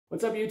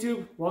What's up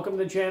YouTube? Welcome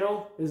to the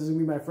channel. This is going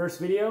to be my first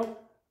video.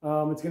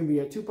 It's going to be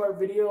a two-part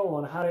video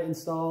on how to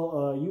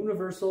install a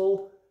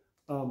universal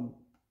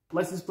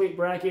license plate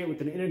bracket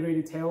with an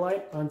integrated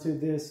taillight onto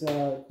this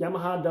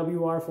Yamaha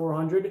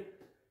WR400.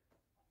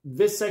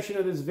 This section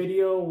of this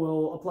video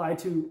will apply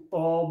to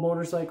all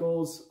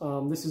motorcycles.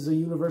 This is a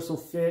universal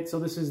fit, so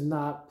this is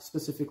not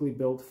specifically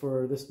built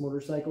for this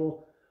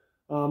motorcycle.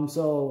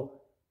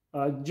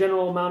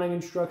 General mounting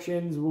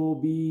instructions will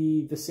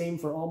be the same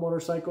for all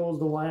motorcycles.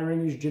 The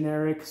wiring is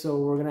generic, so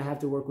we're going to have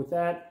to work with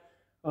that.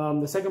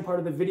 The second part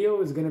of the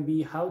video is going to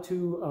be how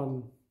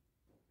to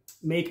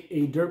make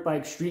a dirt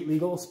bike street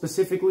legal,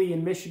 specifically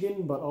in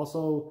Michigan, but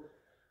also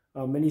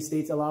many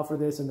states allow for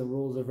this and the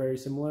rules are very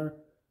similar.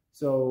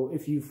 So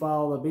if you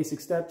follow the basic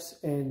steps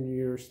and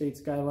your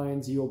state's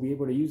guidelines, you'll be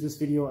able to use this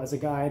video as a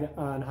guide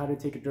on how to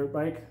take a dirt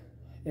bike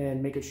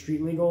and make it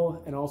street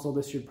legal. And also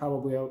this should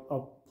probably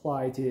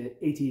apply to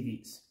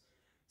ATVs.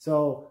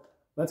 So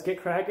let's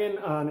get cracking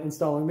on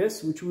installing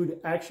this, which will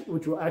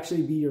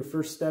actually be your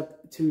first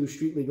step to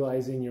street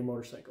legalizing your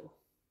motorcycle.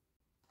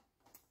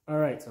 All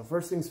right, so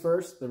first things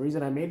first, the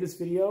reason I made this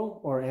video,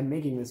 or am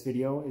making this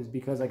video, is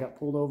because I got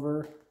pulled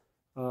over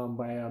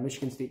by a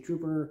Michigan State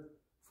Trooper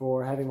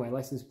for having my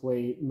license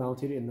plate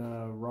mounted in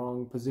the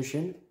wrong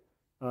position.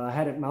 I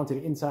had it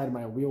mounted inside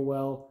my wheel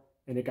well,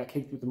 and it got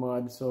caked with the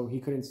mud, so he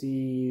couldn't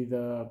see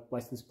the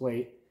license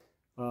plate.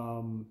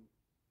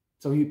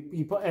 So he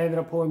ended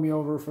up pulling me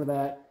over for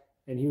that,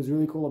 and he was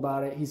really cool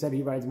about it. He said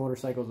he rides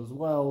motorcycles as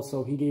well,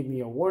 so he gave me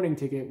a warning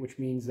ticket, which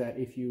means that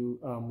if you,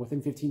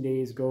 within 15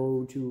 days,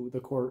 go to the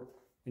court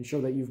and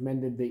show that you've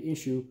mended the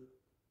issue,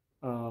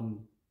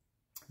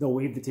 they'll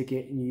waive the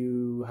ticket, and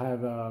you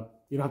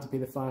don't have to pay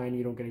the fine,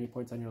 you don't get any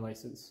points on your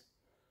license.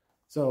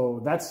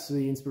 So that's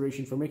the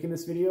inspiration for making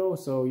this video,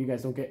 so you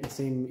guys don't get the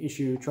same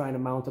issue trying to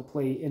mount a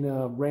plate in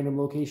a random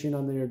location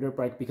on your dirt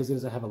bike because it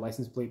doesn't have a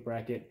license plate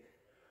bracket.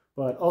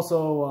 But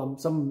also,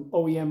 some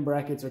OEM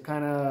brackets are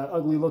kind of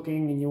ugly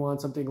looking and you want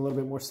something a little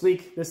bit more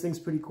sleek. This thing's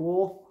pretty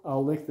cool.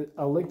 I'll link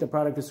the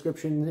product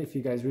description if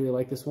you guys really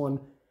like this one.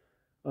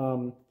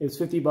 It's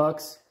 50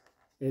 bucks.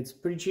 It's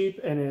pretty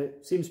cheap and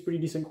it seems pretty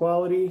decent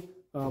quality.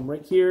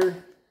 Right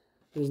here,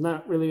 there's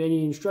not really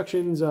any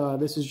instructions.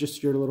 This is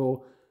just your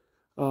little,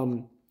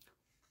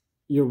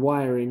 your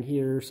wiring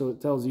here. So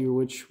it tells you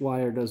which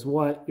wire does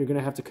what. You're going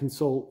to have to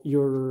consult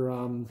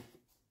your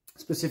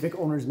specific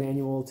owner's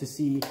manual to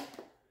see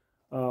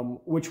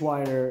which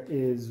wire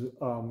is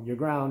your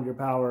ground, your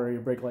power,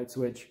 your brake light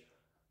switch.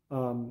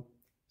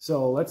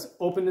 So let's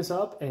open this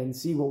up and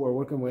see what we're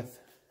working with.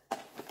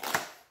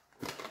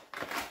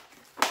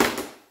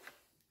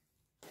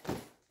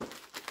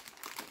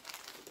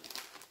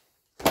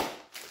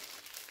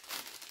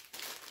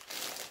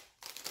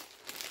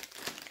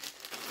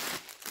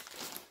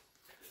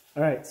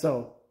 All right,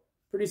 so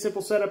pretty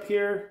simple setup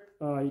here.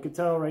 You can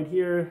tell right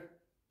here,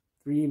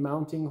 3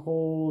 mounting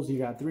holes. You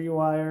got 3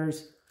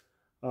 wires.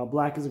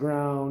 Black is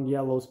ground,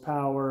 yellow is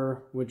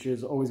power, which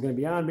is always going to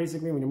be on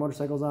basically when your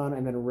motorcycle's on,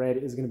 and then red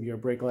is going to be your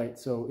brake light.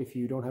 So if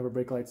you don't have a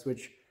brake light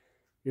switch,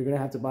 you're going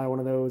to have to buy one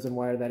of those and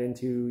wire that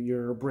into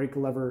your brake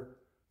lever.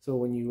 So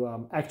when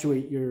you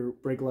actuate your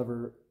brake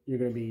lever, you're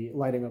going to be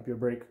lighting up your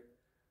brake.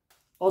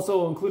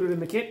 Also included in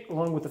the kit,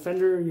 along with the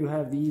fender, you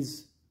have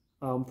these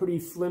pretty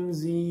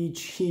flimsy,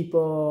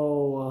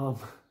 cheapo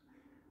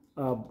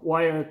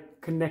wire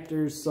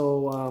connectors.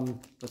 So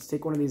let's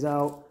take one of these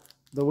out.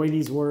 The way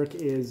these work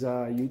is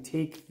you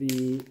take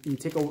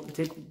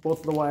both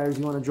of the wires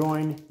you want to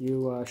join,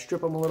 you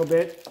strip them a little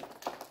bit,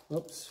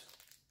 oops,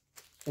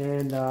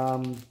 and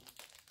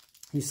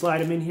you slide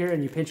them in here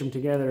and you pinch them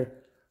together.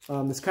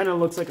 This kind of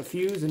looks like a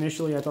fuse.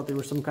 Initially I thought they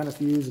were some kind of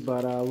fuse,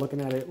 but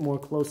looking at it more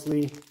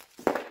closely,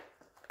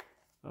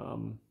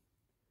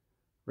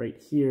 right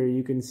here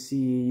you can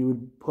see you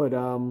would put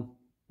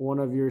one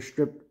of your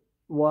stripped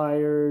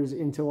wires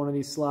into one of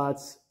these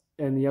slots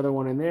and the other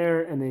one in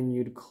there, and then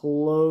you'd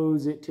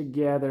close it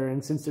together.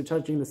 And since they're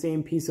touching the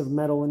same piece of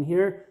metal in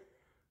here,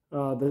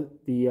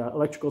 the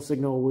electrical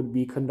signal would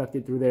be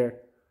conducted through there.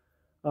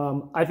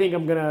 I think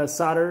I'm gonna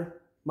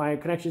solder my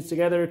connections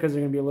together because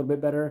they're gonna be a little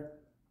bit better,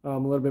 a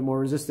little bit more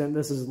resistant.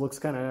 This looks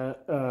kind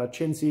of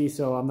chintzy,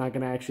 so I'm not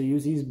gonna actually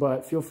use these,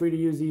 but feel free to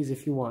use these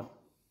if you want.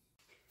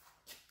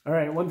 All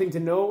right, one thing to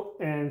note,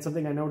 and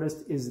something I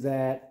noticed, is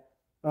that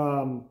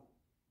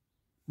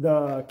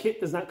the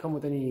kit does not come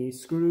with any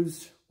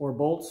screws or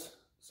bolts,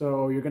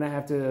 so you're going to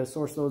have to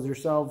source those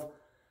yourself.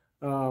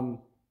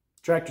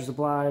 Tractor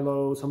Supply,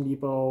 Lowe's, Home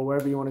Depot,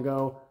 wherever you want to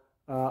go.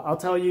 I'll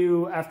tell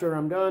you after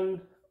I'm done,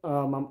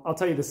 I'll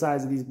tell you the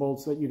size of these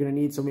bolts that you're going to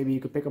need, so maybe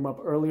you could pick them up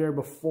earlier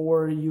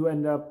before you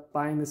end up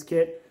buying this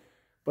kit.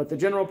 But the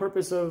general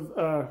purpose of,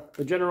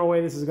 the general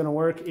way this is going to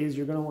work is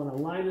you're going to want to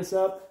line this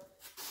up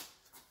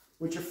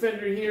with your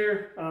fender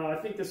here. I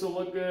think this will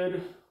look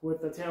good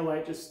with the tail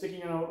light just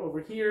sticking out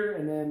over here,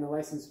 and then the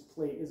license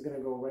plate is going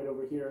to go right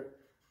over here.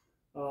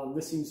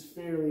 This seems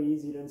fairly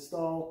easy to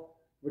install.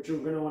 What you're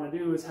going to want to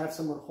do is have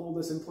someone hold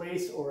this in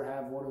place, or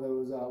have one of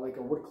those like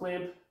a wood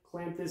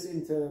clamp this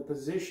into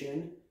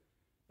position,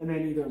 and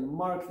then either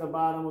mark the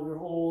bottom of your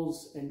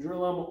holes and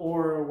drill them,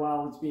 or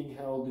while it's being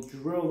held,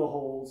 drill the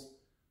holes.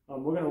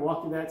 We're going to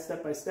walk through that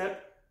step by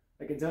step.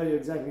 I can tell you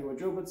exactly what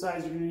drill bit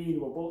size you're going to need,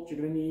 what bolts you're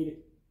going to need,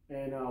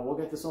 and we'll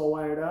get this all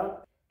wired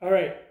up. All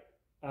right,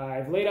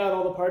 I've laid out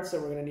all the parts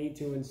that we're going to need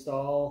to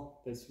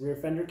install this rear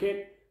fender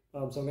kit. So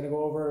I'm going to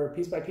go over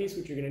piece by piece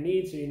what you're going to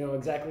need so you know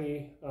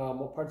exactly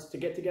what parts to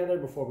get together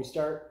before we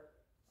start.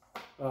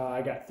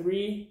 I got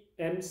 3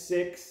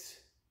 M6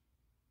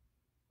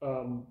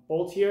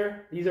 bolts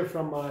here. These are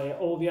from my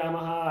old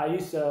Yamaha. I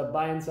used to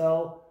buy and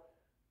sell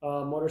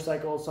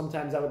motorcycles.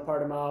 Sometimes I would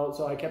part them out,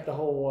 so I kept the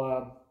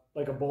whole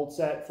like a bolt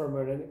set from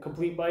a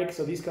complete bike.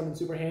 So these come in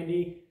super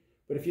handy.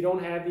 But if you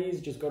don't have these,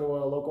 just go to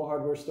a local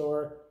hardware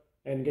store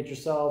and get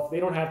yourself. They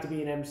don't have to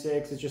be an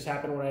M6. It just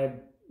happened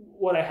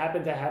what I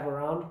happen to have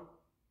around.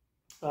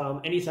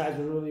 Any size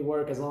would really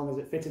work as long as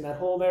it fits in that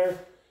hole there.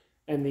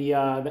 And the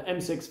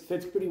M6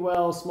 fits pretty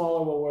well.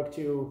 Smaller will work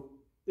too.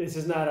 This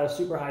is not a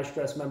super high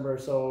stress member,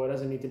 so it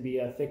doesn't need to be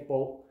a thick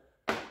bolt.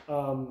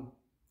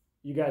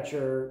 You got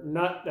your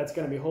nut that's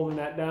going to be holding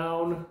that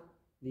down.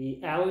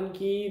 The Allen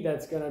key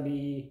that's going to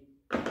be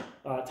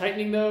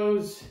tightening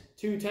those.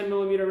 2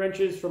 10mm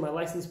wrenches for my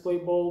license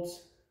plate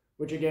bolts,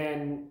 which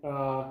again,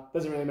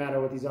 doesn't really matter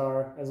what these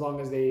are as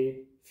long as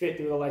they fit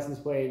through the license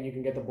plate and you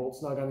can get the bolt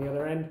snug on the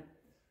other end.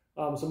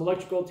 Some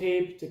electrical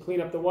tape to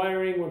clean up the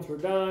wiring once we're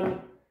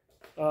done.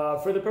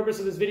 For the purpose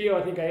of this video,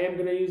 I think I am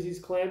going to use these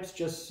clamps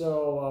just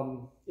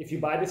so if you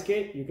buy this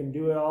kit, you can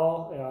do it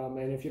all.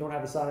 And if you don't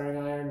have a soldering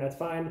iron, that's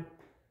fine.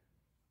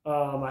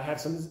 I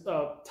have some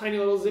tiny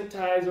little zip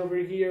ties over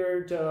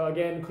here to,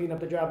 again, clean up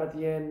the job at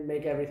the end,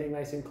 make everything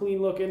nice and clean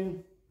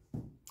looking.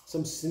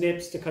 Some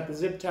snips to cut the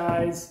zip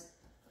ties.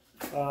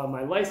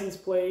 My license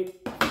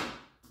plate.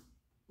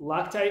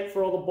 Loctite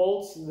for all the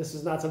bolts. This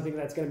is not something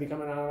that's going to be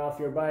coming on and off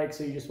your bike,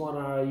 so you just want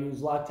to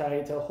use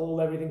Loctite to hold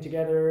everything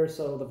together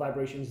so the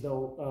vibrations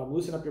don't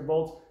loosen up your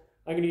bolts.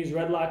 I'm going to use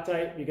red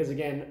Loctite because,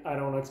 again, I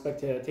don't expect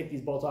to take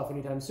these bolts off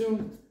anytime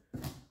soon.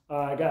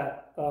 I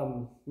got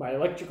my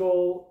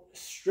electrical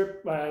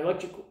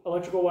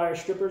wire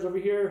strippers over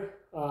here.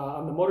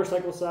 On the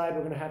motorcycle side,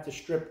 we're going to have to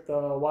strip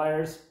the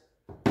wires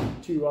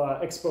to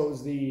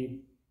expose the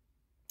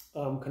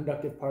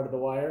conductive part of the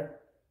wire.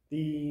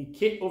 The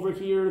kit over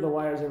here, the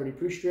wire is already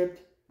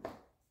pre-stripped,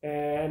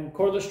 and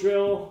cordless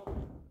drill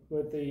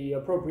with the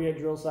appropriate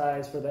drill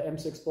size for the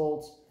M6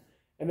 bolts.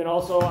 And then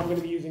also I'm going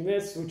to be using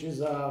this, which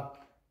is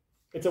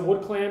it's a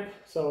wood clamp,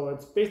 so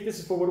this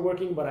is for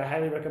woodworking, but I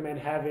highly recommend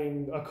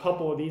having a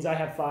couple of these. I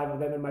have 5 of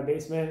them in my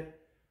basement.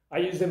 I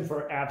use them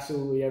for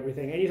absolutely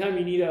everything. Anytime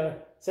you need a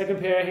second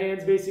pair of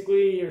hands,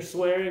 basically, you're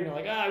swearing, you're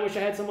like, I wish I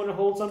had someone to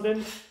hold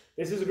something.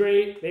 This is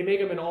great. They make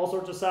them in all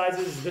sorts of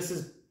sizes. This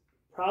is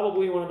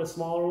probably one of the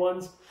smaller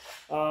ones,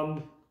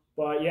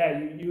 but yeah,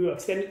 you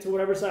extend it to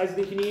whatever size you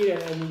think you need,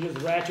 and then you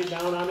just ratchet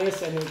down on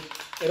this, and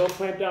it'll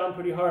clamp down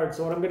pretty hard.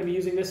 So what I'm going to be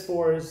using this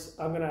for is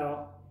I'm going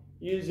to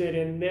use it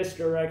in this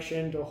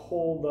direction to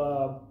hold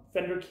the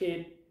fender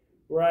kit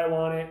where I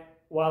want it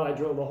while I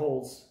drill the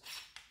holes.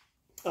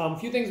 A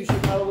few things we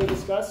should probably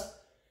discuss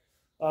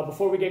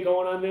before we get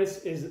going on this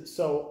is,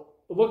 so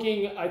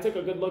I took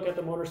a good look at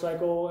the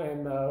motorcycle,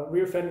 and the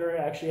rear fender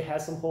actually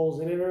has some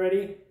holes in it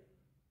already.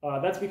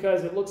 That's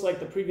because it looks like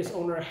the previous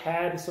owner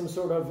had some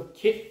sort of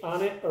kit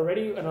on it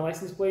already and a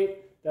license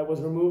plate that was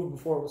removed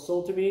before it was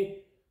sold to me.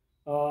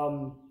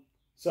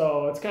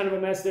 So it's kind of a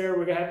mess there.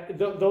 We're gonna have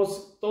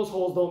those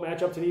holes don't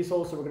match up to these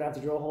holes, so we're gonna have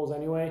to drill holes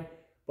anyway.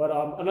 But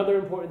another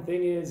important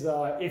thing is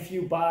if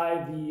you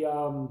buy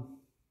the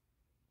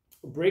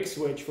brake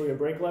switch for your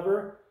brake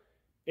lever,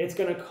 it's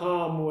gonna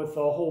come with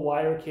a whole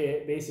wire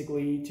kit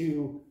basically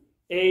to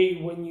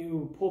when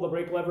you pull the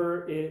brake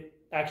lever, it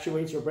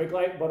actuates your brake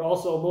light, but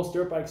also most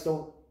dirt bikes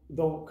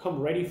don't come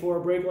ready for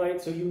a brake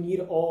light, so you need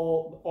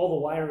all the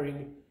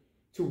wiring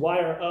to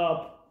wire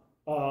up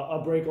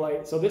a brake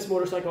light. So this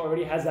motorcycle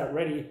already has that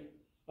ready.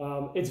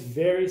 It's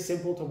very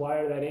simple to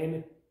wire that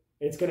in.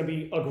 It's going to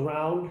be a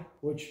ground,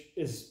 which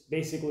is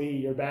basically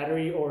your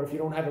battery, or if you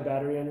don't have a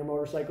battery on your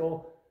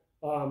motorcycle,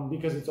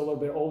 because it's a little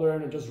bit older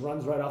and it just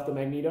runs right off the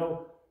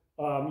magneto,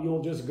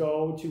 you'll just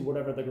go to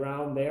whatever the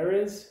ground there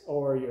is,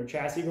 or your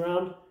chassis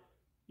ground.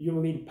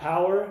 You'll need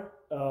power.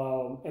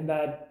 And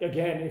that,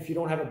 again, if you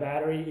don't have a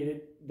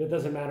battery, it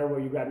doesn't matter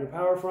where you grab your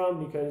power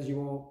from, because you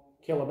won't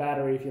kill a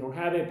battery if you don't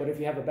have it. But if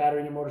you have a battery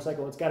in your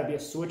motorcycle, it's got to be a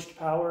switched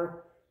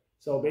power.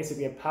 So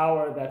basically a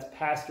power that's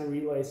past a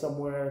relay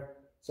somewhere,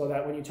 so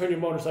that when you turn your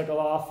motorcycle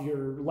off,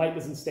 your light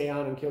doesn't stay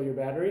on and kill your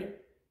battery.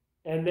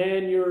 And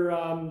then your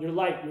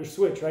light, your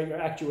switch, right, your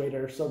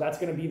actuator. So that's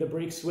going to be the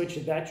brake switch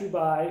that you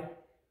buy,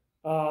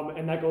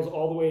 and that goes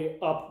all the way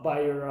up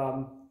by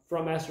your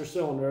front master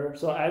cylinder.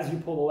 So as you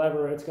pull the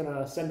lever, it's going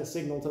to send a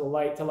signal to the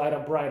light to light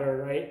up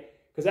brighter, right?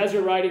 Because as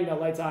you're riding, that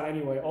light's on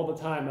anyway all the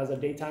time as a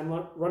daytime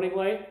running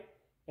light.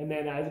 And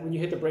then when you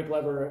hit the brake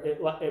lever,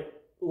 it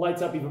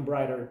lights up even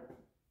brighter.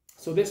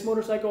 So this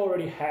motorcycle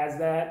already has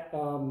that.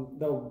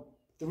 The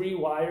 3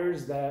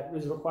 wires that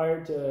is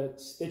required to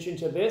stitch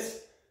into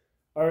this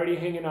are already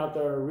hanging out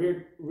the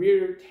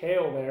rear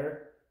tail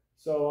there.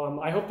 So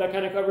I hope that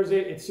kind of covers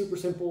it. It's super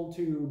simple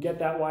to get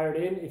that wired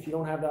in if you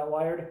don't have that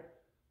wired.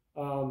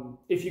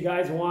 If you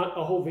guys want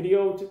a whole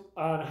video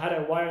on how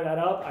to wire that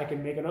up, I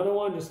can make another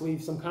one. Just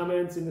leave some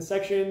comments in the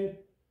section,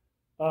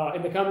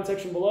 in the comment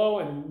section below,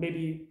 and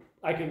maybe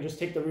I can just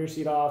take the rear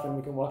seat off and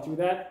we can walk through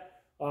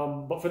that.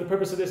 But for the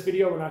purpose of this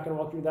video, we're not going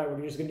to walk through that.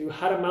 We're just going to do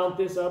how to mount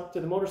this up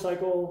to the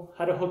motorcycle,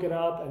 how to hook it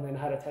up, and then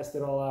how to test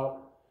it all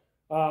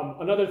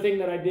out. Another thing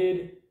that I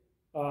did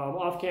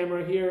off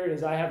camera here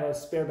is I have a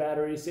spare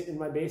battery sitting in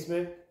my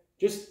basement.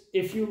 Just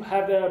if you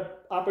have the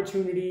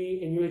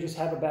opportunity and you just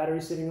have a battery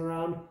sitting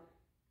around,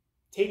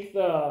 take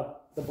the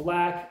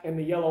black and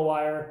the yellow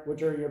wire,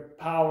 which are your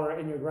power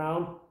and your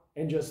ground,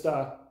 and just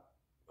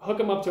hook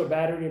them up to a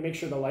battery and make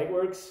sure the light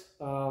works.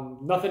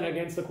 Nothing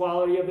against the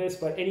quality of this,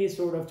 but any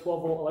sort of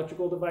 12-volt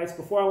electrical device,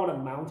 before I want to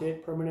mount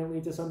it permanently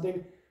to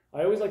something,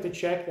 I always like to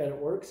check that it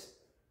works,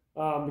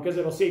 because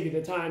it'll save you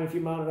the time if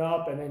you mount it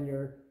up and then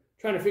you're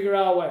trying to figure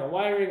out why your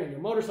wiring and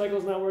your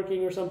motorcycle's not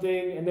working or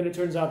something, and then it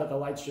turns out that the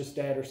light's just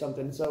dead or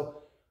something.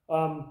 So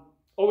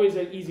always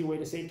an easy way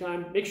to save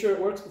time. Make sure it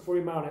works before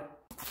you mount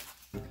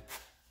it.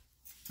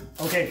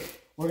 Okay,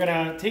 we're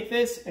gonna take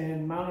this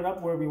and mount it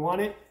up where we want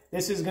it.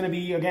 This is gonna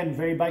be, again,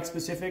 very bike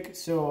specific,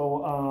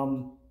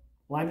 so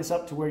line this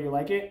up to where you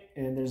like it,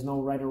 and there's no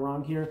right or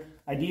wrong here.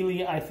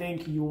 Ideally, I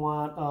think you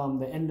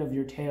want the end of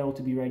your tail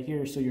to be right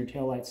here, so your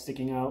tail light's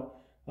sticking out.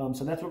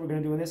 So that's what we're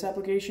going to do in this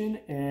application,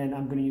 and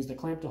I'm going to use the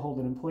clamp to hold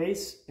it in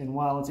place, and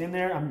while it's in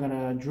there, I'm going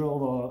to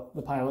drill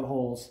the pilot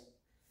holes,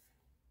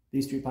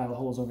 these 3 pilot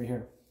holes over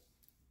here.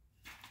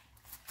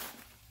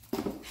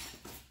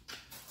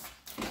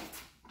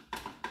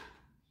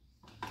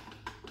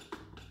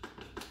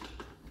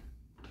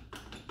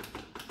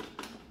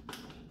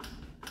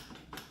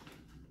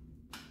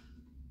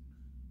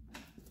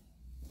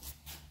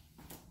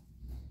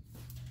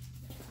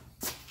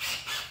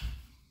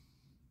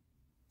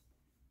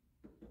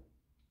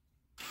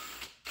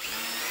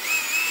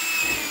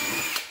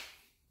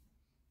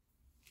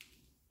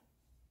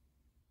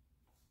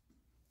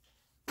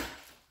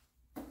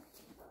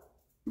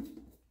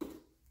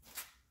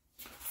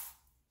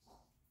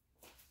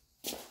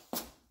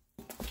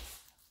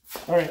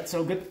 All right,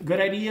 so good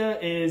idea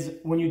is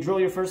when you drill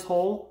your first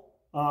hole,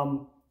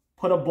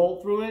 put a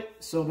bolt through it,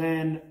 so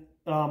then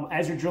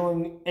as you're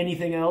drilling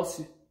anything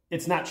else,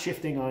 it's not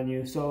shifting on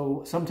you.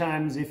 So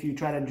sometimes if you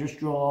try to just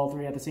drill all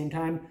 3 at the same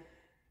time,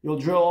 you'll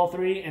drill all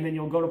 3 and then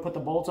you'll go to put the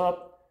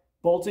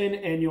bolt in,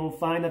 and you'll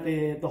find that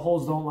the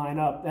holes don't line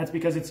up. That's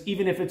because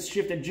even if it's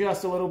shifted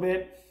just a little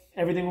bit,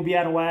 everything will be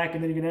out of whack,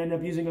 and then you're gonna end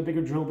up using a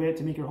bigger drill bit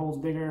to make your holes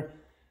bigger.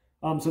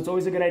 So it's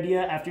always a good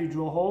idea after you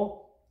drill a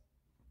hole,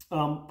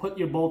 put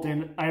your bolt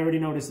in. I already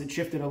noticed it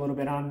shifted a little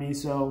bit on me,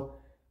 so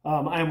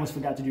I almost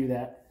forgot to do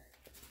that.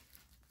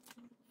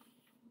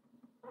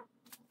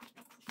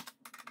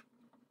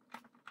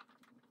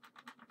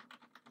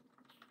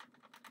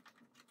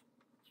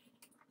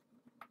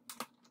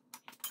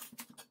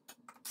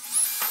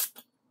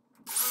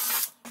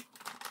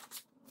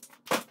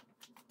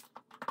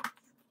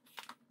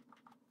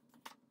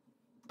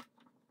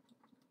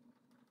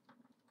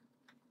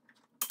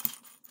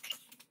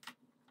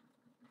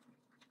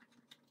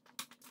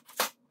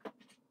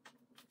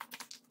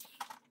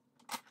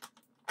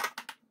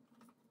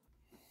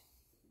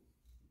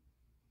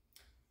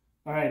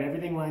 All right,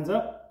 everything lines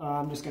up.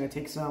 I'm just gonna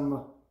take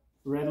some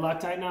red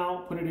Loctite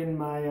now, put it in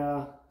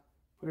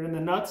the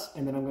nuts,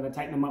 and then I'm gonna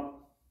tighten them up.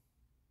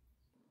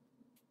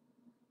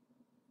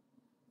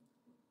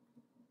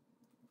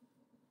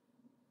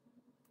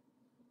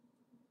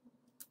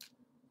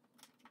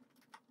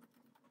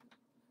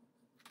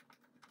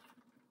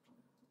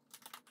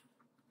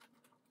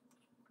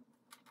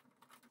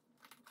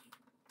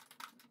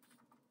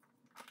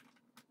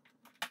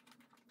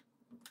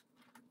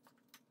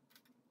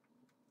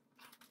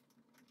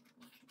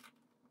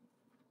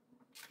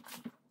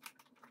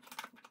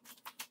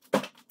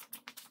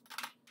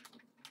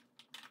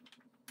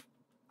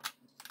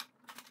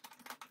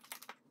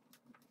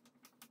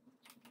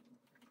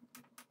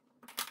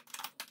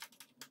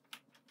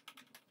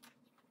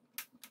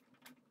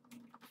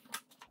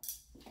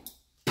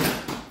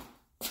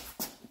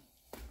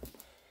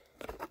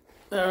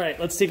 All right,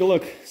 let's take a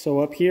look.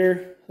 So up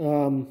here,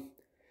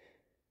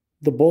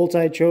 the bolts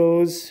I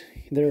chose,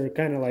 they're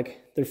kind of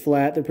like, they're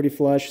flat, they're pretty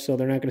flush, so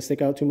they're not going to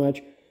stick out too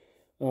much.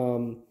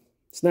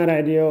 It's not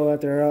ideal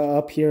that they're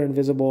up here and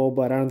visible,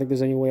 but I don't think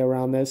there's any way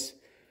around this.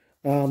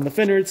 The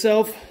fender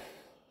itself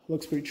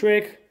looks pretty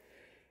trick.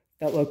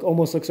 That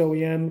almost looks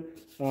OEM.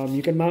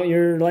 You can mount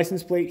your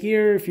license plate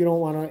here if you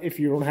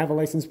don't have a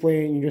license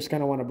plate and you just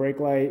kind of want a brake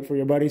light for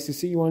your buddies to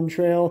see you on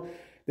trail.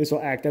 This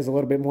will act as a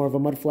little bit more of a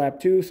mud flap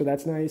too, so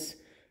that's nice.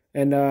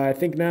 And I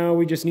think now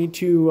we just need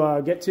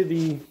to get to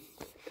the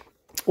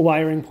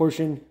wiring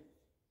portion.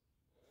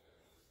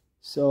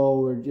 So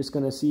we're just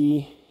going to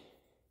see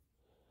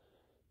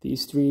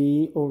these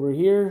 3 over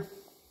here.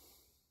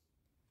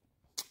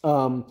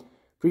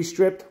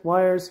 Pre-stripped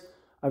wires.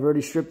 I've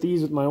already stripped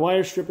these with my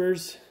wire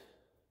strippers.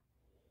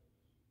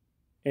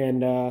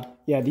 And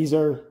yeah, these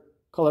are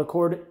color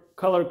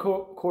color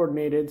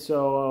coordinated,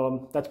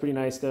 so that's pretty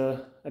nice.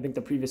 I think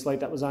the previous light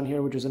that was on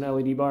here, which is an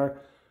LED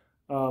bar,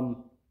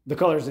 the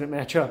colors didn't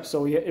match up,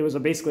 so it was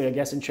basically a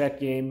guess and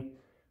check game,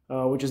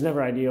 which is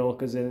never ideal,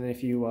 because then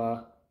if you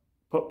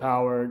put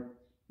power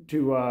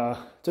to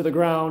the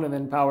ground and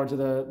then power to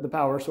the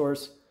power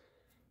source,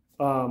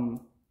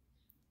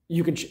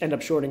 you can end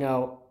up shorting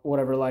out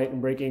whatever light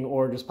and breaking,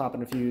 or just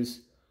popping a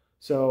fuse.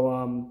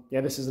 So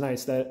yeah, this is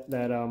nice that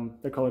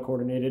they're color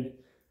coordinated.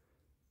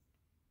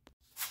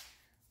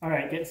 All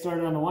right, getting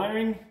started on the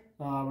wiring.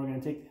 We're going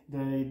to take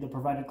the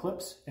provided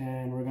clips,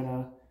 and we're going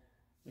to,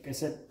 like I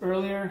said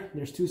earlier,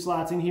 there's 2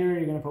 slots in here.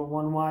 You're going to put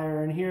one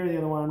wire in here, the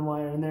other one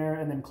wire in there,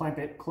 and then clamp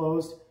it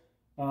closed.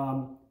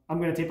 I'm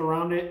going to tape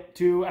around it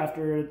too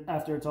after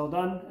it's all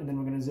done, and then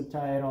we're going to zip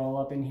tie it all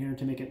up in here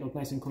to make it look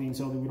nice and clean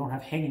so that we don't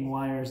have hanging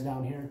wires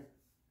down here.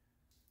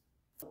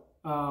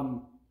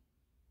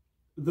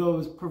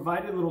 Those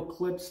provided little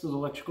clips, those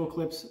electrical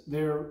clips,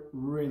 they're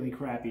really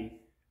crappy.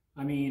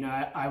 I mean,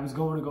 I was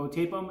going to go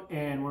tape them,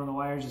 and one of the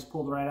wires just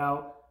pulled right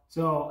out.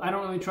 So I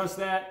don't really trust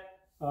that.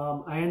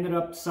 I ended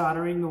up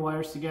soldering the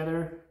wires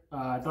together.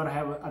 I thought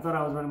I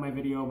was running my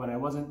video, but I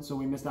wasn't, so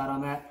we missed out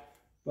on that.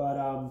 But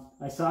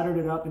I soldered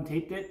it up and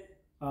taped it.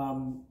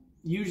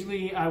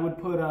 Usually I would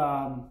put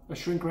a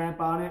shrink wrap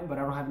on it, but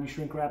I don't have any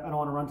shrink wrap. I don't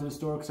want to run to the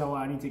store because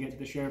I need to get to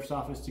the sheriff's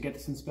office to get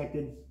this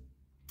inspected.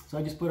 So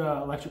I just put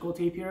electrical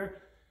tape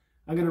here.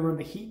 I'm going to run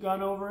the heat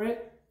gun over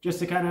it just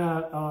to kind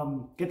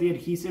of get the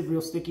adhesive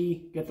real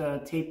sticky, get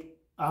the tape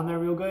on there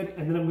real good.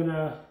 And then I'm going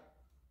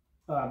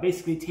to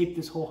basically tape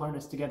this whole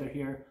harness together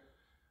here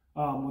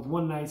with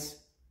one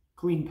nice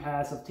clean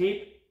pass of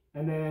tape.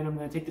 And then I'm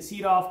going to take the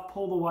seat off,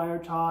 pull the wire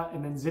taut,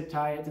 and then zip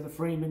tie it to the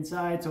frame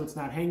inside so it's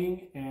not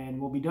hanging, and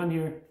we'll be done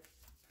here.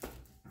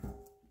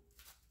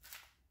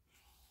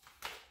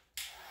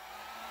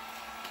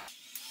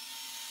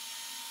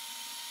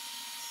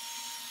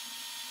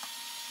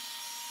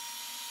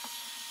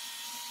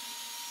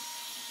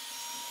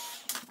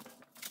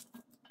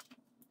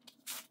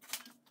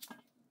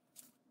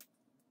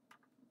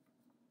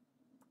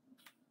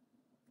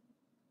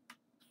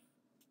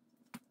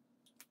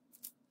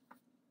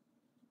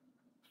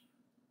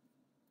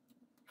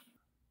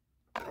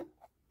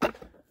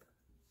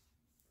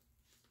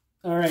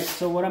 All right,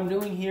 so what I'm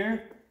doing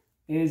here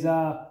is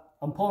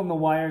I'm pulling the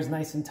wires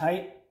nice and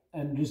tight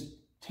and just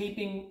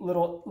taping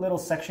little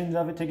sections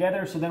of it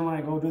together, so then when I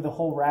go do the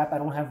whole wrap, I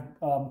don't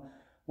have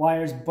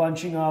wires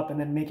bunching up and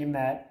then making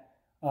that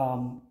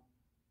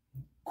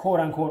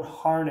quote-unquote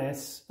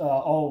harness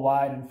all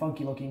wide and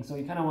funky looking. So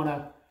you kind of want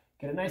to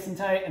get it nice and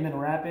tight and then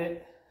wrap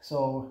it,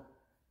 so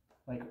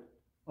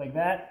like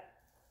that.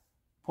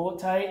 Pull it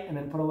tight and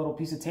then put a little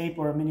piece of tape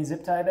or a mini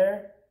zip tie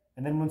there.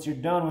 And then once you're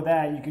done with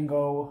that, you can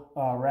go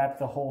wrap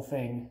the whole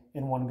thing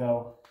in one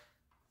go.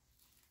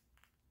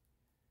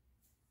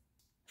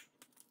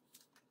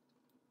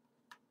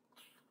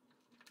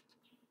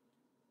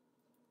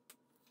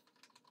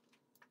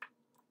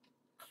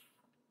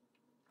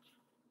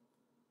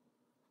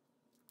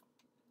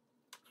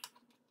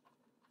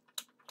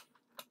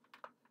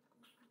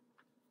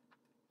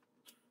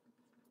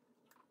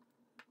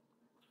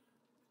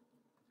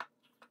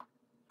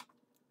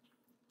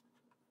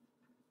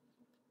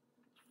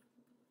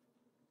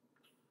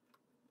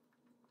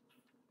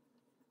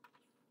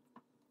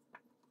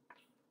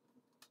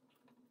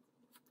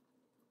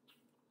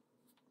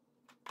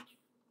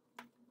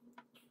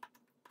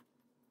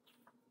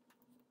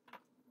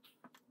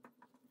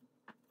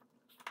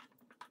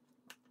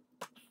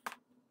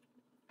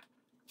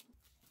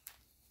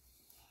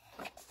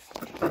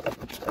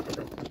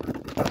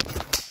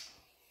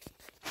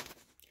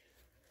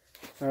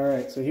 All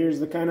right, so here's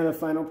the kind of the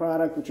final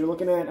product that you're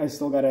looking at. I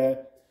still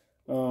gotta,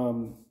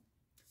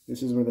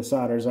 this is where the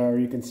solders are.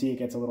 You can see it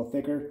gets a little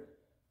thicker.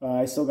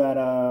 I still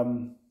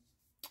gotta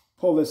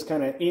pull this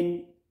kind of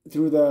in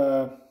through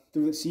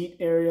the seat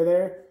area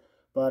there.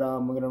 But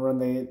we're gonna run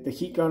the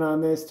heat gun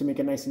on this to make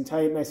it nice and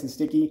tight, nice and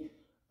sticky.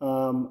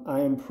 I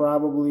am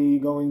probably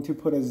going to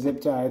put a zip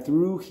tie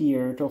through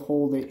here to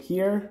hold it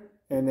here.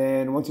 And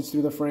then once it's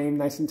through the frame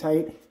nice and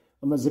tight,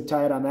 I'm gonna zip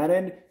tie it on that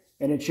end.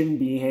 And it shouldn't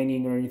be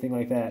hanging or anything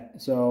like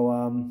that.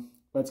 So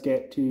let's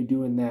get to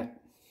doing that.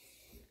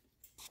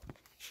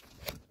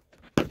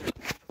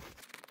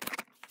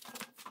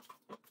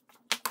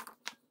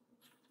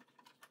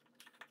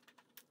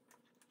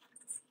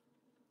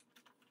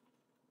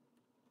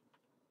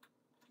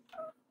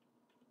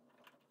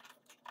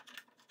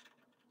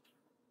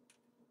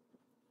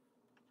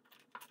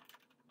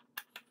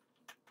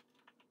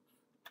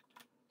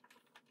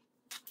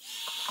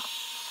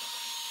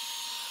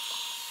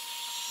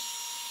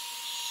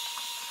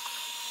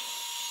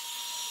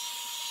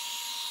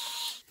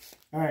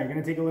 All right,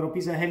 gonna take a little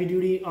piece of heavy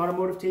duty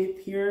automotive tape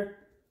here.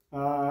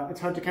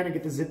 It's hard to kind of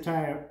get the zip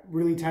tie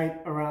really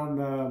tight around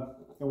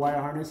the wire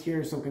harness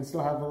here, so it can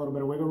still have a little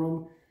bit of wiggle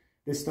room.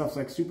 This stuff's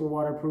like super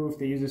waterproof.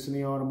 They use this in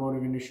the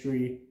automotive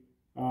industry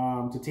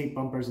to tape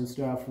bumpers and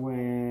stuff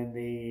when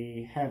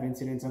they have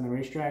incidents on the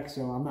racetrack,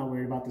 so I'm not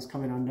worried about this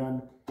coming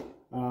undone.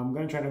 I'm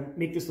gonna try to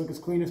make this look as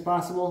clean as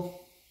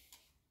possible.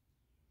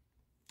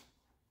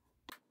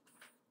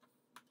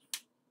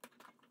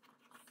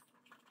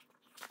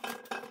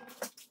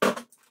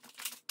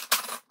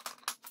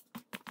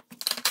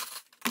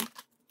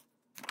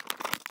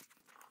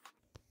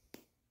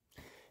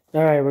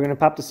 All right, we're gonna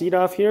pop the seat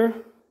off here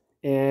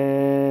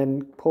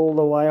and pull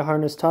the wire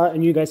harness taut,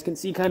 and you guys can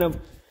see kind of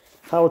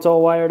how it's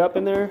all wired up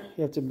in there.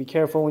 You have to be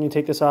careful when you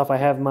take this off. I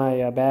have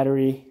my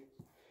battery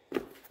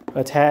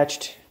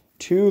attached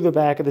to the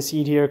back of the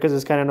seat here because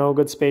it's kind of no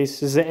good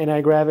space. This is an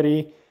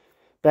anti-gravity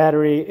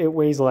battery. It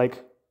weighs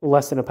like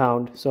less than a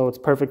pound, so it's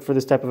perfect for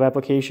this type of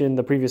application.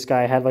 The previous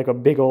guy had like a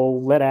big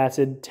old lead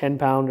acid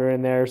 10-pounder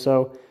in there,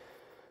 so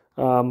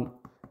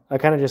I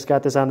kind of just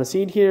got this on the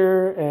seat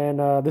here,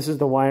 and this is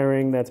the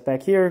wiring that's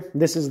back here.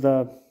 This is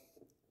the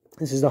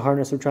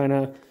harness we're trying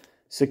to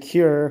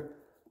secure.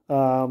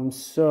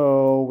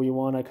 So we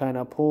want to kind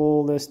of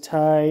pull this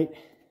tight,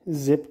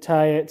 zip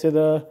tie it to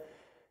the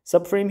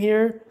subframe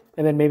here,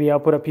 and then maybe I'll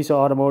put a piece of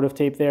automotive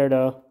tape there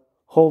to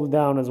hold it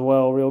down as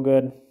well real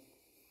good.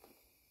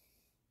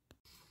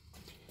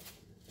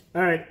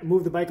 All right,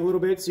 move the bike a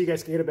little bit so you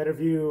guys can get a better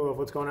view of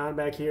what's going on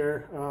back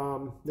here.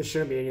 This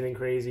shouldn't be anything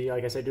crazy.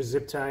 Like I said, just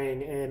zip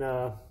tying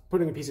and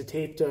putting a piece of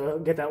tape to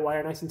get that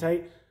wire nice and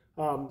tight.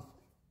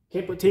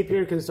 Can't put tape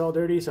here because it's all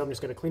dirty, so I'm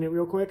just going to clean it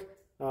real quick.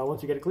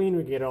 Once we get it clean,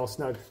 we can get it all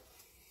snug.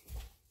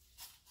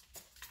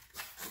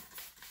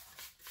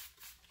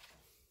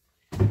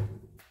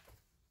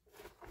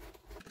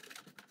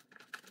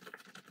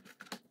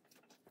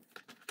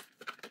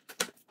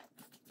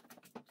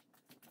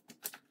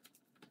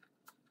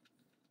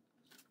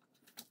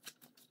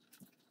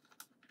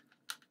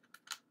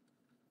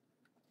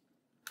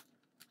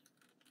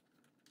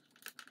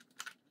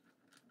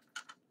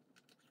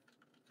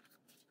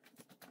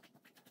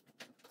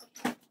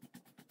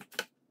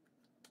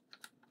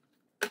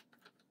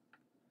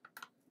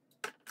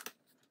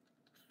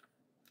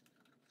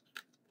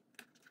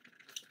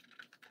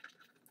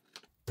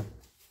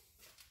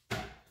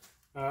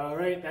 All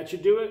right, that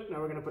should do it. Now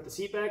we're going to put the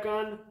seat back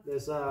on.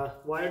 This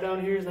wire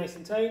down here is nice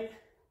and tight,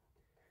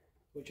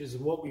 which is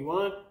what we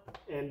want,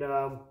 and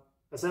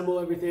assemble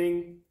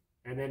everything,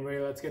 and then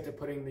let's get to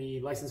putting the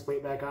license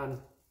plate back on.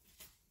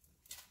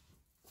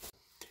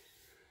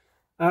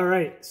 All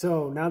right,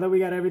 so now that we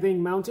got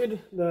everything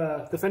mounted,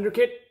 the fender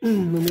kit,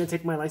 I'm going to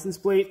take my license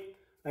plate.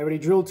 I already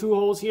drilled 2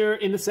 holes here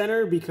in the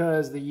center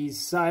because these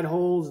side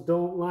holes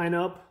don't line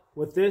up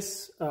with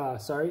this,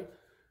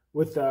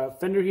 with the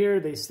fender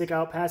here. They stick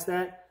out past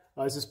that.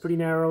 This is pretty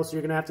narrow, so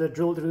you're going to have to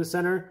drill it through the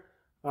center.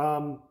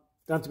 Don't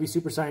have to be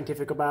super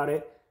scientific about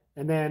it.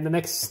 And then the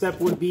next step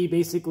would be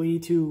basically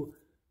to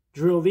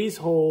drill these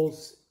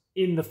holes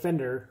in the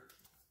fender.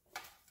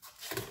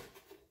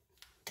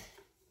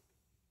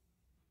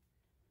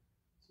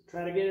 So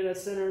try to get it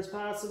as center as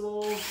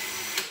possible.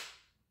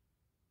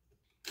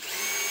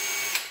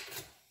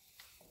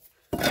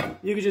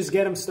 You can just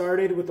get them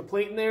started with the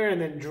plate in there and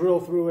then drill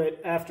through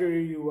it after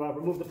you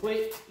remove the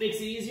plate.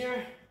 Makes it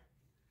easier.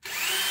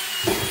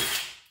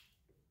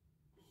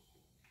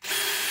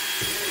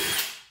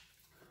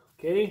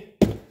 Okay,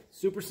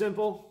 super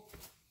simple.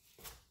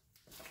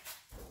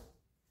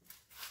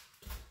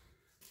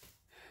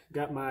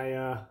 Got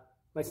my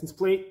license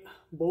plate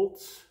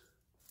bolts.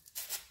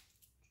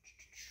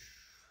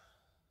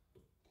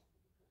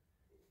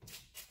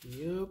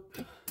 Yep.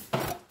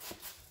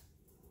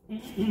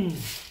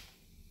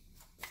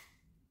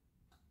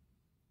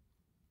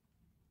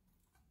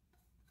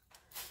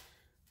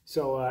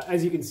 So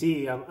as you can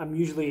see, I'm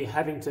usually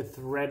having to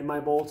thread my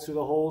bolts through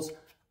the holes.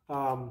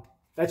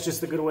 That's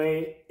just a good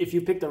way. If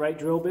you pick the right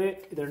drill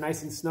bit, they're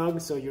nice and snug,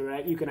 so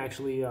you can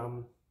actually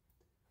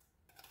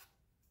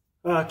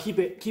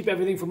keep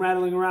everything from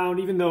rattling around.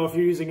 Even though if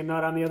you're using a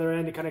nut on the other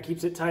end, it kind of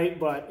keeps it tight.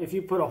 But if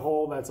you put a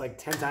hole that's like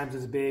 10 times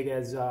as big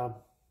as the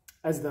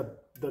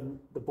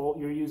bolt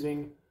you're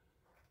using,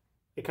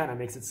 it kind of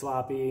makes it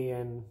sloppy,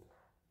 and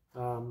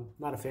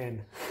not a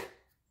fan.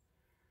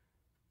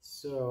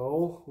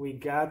 So we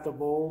got the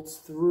bolts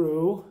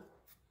through,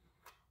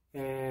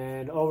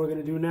 and all we're going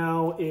to do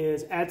now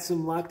is add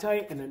some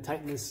Loctite and then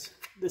tighten this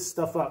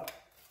stuff up.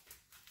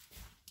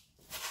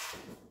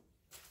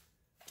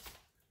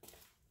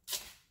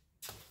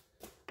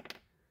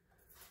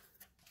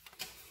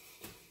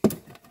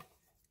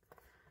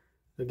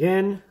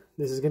 Again,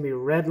 this is going to be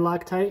red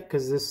Loctite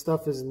because this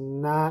stuff is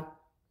not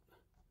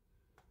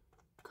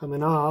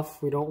coming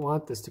off. We don't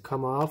want this to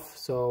come off,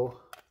 so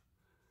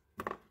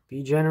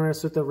be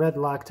generous with the red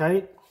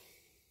Loctite.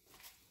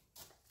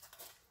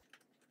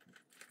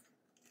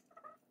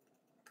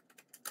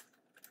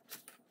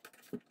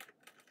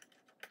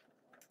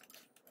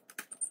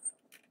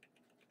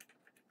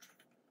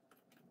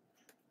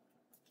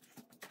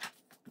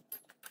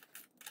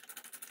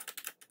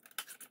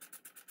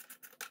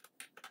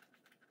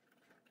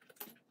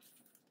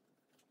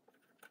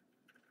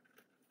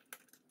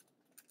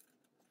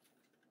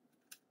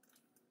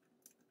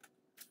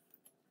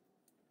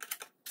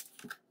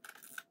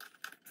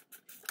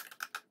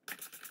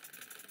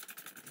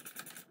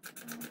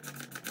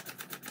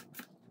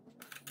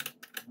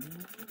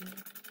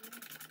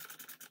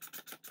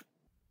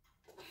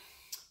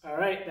 All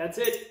right, that's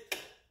it.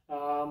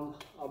 I'll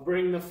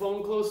bring the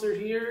phone closer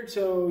here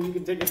so you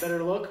can take a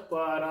better look,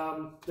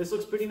 but this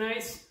looks pretty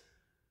nice.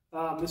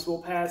 This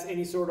will pass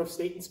any sort of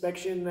state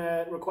inspection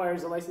that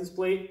requires a license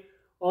plate.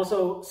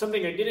 Also,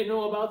 something I didn't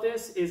know about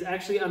this is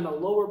actually on the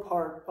lower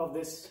part of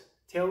this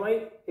tail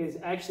light is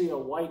actually a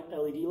white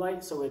LED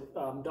light, so it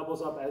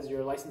doubles up as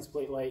your license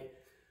plate light,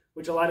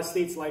 which a lot of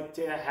states like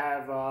to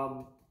have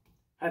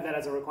that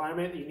as a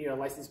requirement. You need a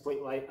license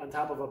plate light on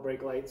top of a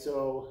brake light.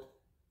 So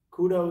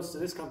kudos to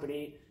this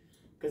company,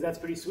 because that's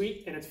pretty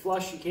sweet, and it's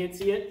flush, you can't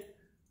see it.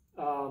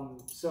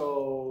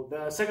 So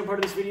the second part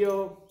of this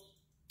video,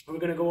 we're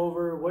going to go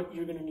over what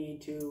you're going to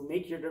need to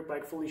make your dirt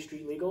bike fully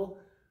street legal.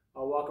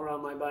 I'll walk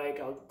around my bike,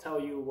 I'll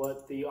tell you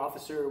what the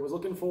officer was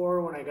looking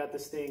for when I got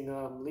this thing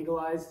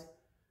legalized.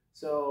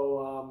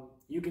 So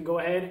you can go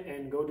ahead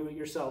and go do it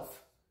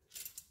yourself.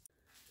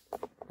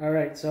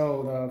 Alright,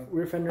 so the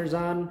rear fender's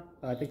on.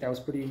 I think that was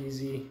pretty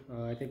easy.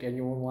 I think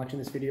anyone watching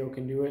this video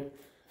can do it.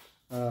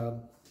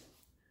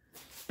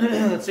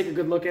 Let's take a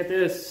good look at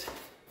this.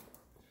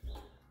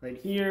 Right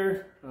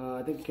here,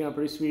 I think it came out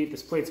pretty sweet.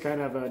 This plate's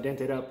kind of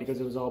dented up because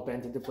it was all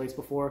bent into place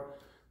before.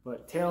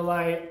 But tail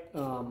light,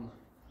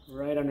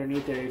 right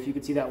underneath there, if you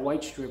could see that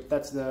white strip,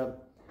 that's the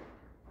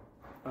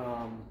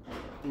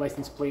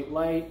license plate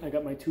light. I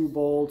got my 2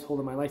 bolts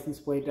holding my license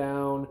plate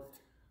down.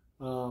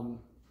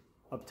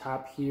 Up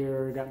top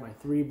here, got my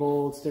 3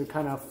 bolts. They're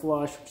kind of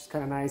flush, which is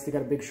kind of nice. They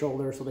got a big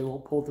shoulder, so they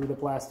won't pull through the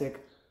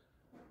plastic.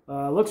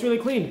 Looks really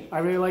clean. I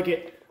really like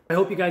it. I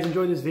hope you guys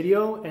enjoyed this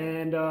video,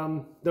 and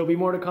there'll be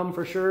more to come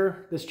for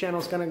sure. This channel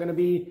is kind of going to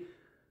be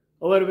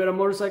a little bit of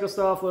motorcycle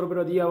stuff, a little bit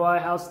of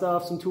DIY house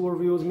stuff, some tool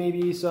reviews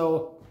maybe.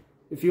 So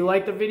if you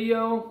like the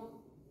video,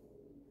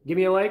 give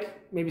me a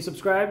like, maybe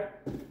subscribe.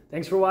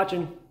 Thanks for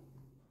watching.